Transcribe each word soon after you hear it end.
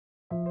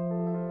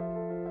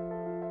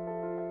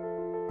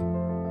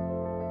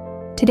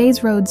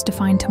Today's roads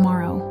define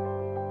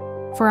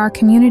tomorrow. For our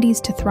communities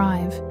to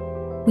thrive,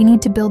 we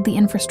need to build the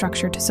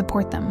infrastructure to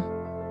support them.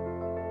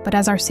 But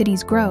as our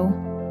cities grow,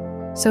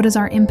 so does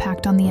our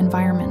impact on the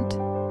environment.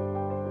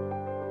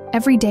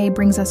 Every day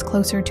brings us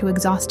closer to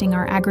exhausting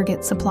our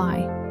aggregate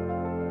supply,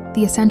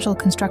 the essential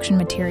construction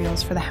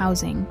materials for the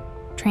housing,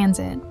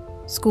 transit,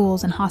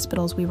 schools, and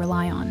hospitals we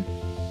rely on.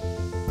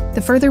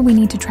 The further we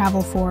need to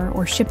travel for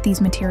or ship these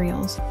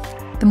materials,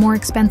 the more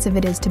expensive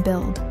it is to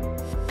build,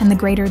 and the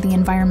greater the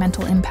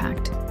environmental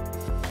impact.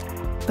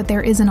 But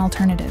there is an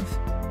alternative,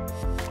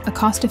 a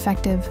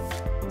cost-effective,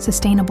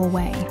 sustainable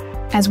way.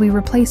 As we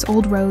replace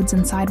old roads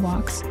and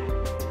sidewalks,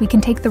 we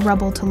can take the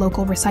rubble to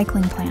local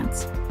recycling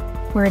plants,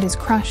 where it is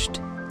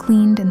crushed,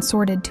 cleaned, and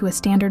sorted to a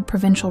standard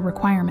provincial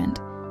requirement,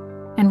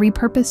 and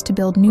repurposed to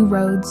build new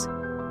roads,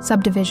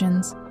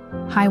 subdivisions,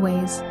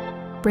 highways,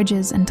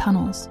 bridges, and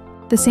tunnels.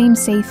 The same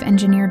safe,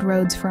 engineered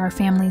roads for our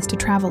families to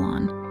travel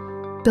on,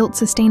 built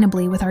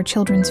sustainably with our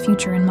children's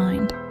future in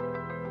mind.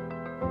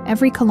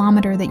 Every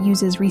kilometer that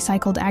uses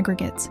recycled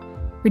aggregates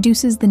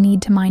reduces the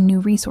need to mine new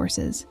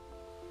resources,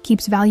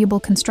 keeps valuable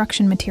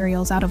construction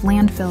materials out of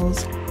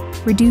landfills,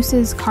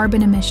 reduces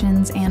carbon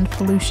emissions and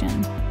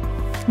pollution,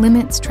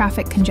 limits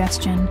traffic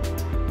congestion,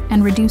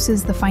 and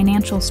reduces the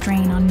financial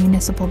strain on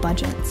municipal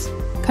budgets.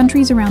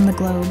 Countries around the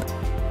globe,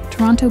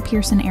 Toronto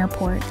Pearson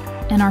Airport,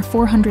 and our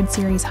 400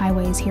 series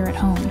highways here at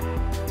home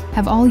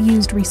have all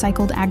used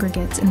recycled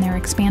aggregates in their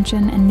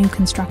expansion and new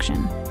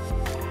construction,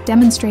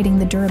 demonstrating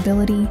the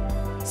durability,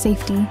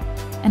 safety,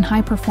 and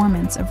high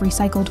performance of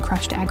recycled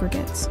crushed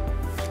aggregates.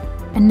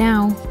 And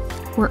now,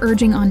 we're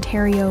urging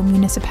Ontario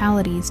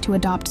municipalities to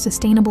adopt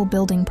sustainable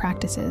building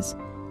practices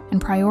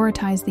and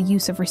prioritize the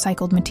use of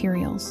recycled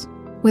materials.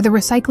 With a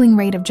recycling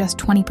rate of just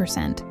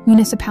 20%,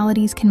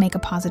 municipalities can make a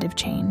positive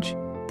change.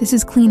 This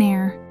is clean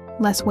air,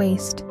 less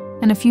waste,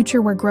 and a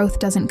future where growth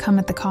doesn't come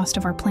at the cost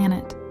of our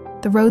planet.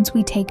 The roads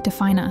we take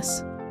define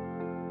us.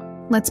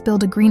 Let's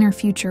build a greener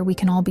future we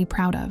can all be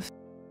proud of.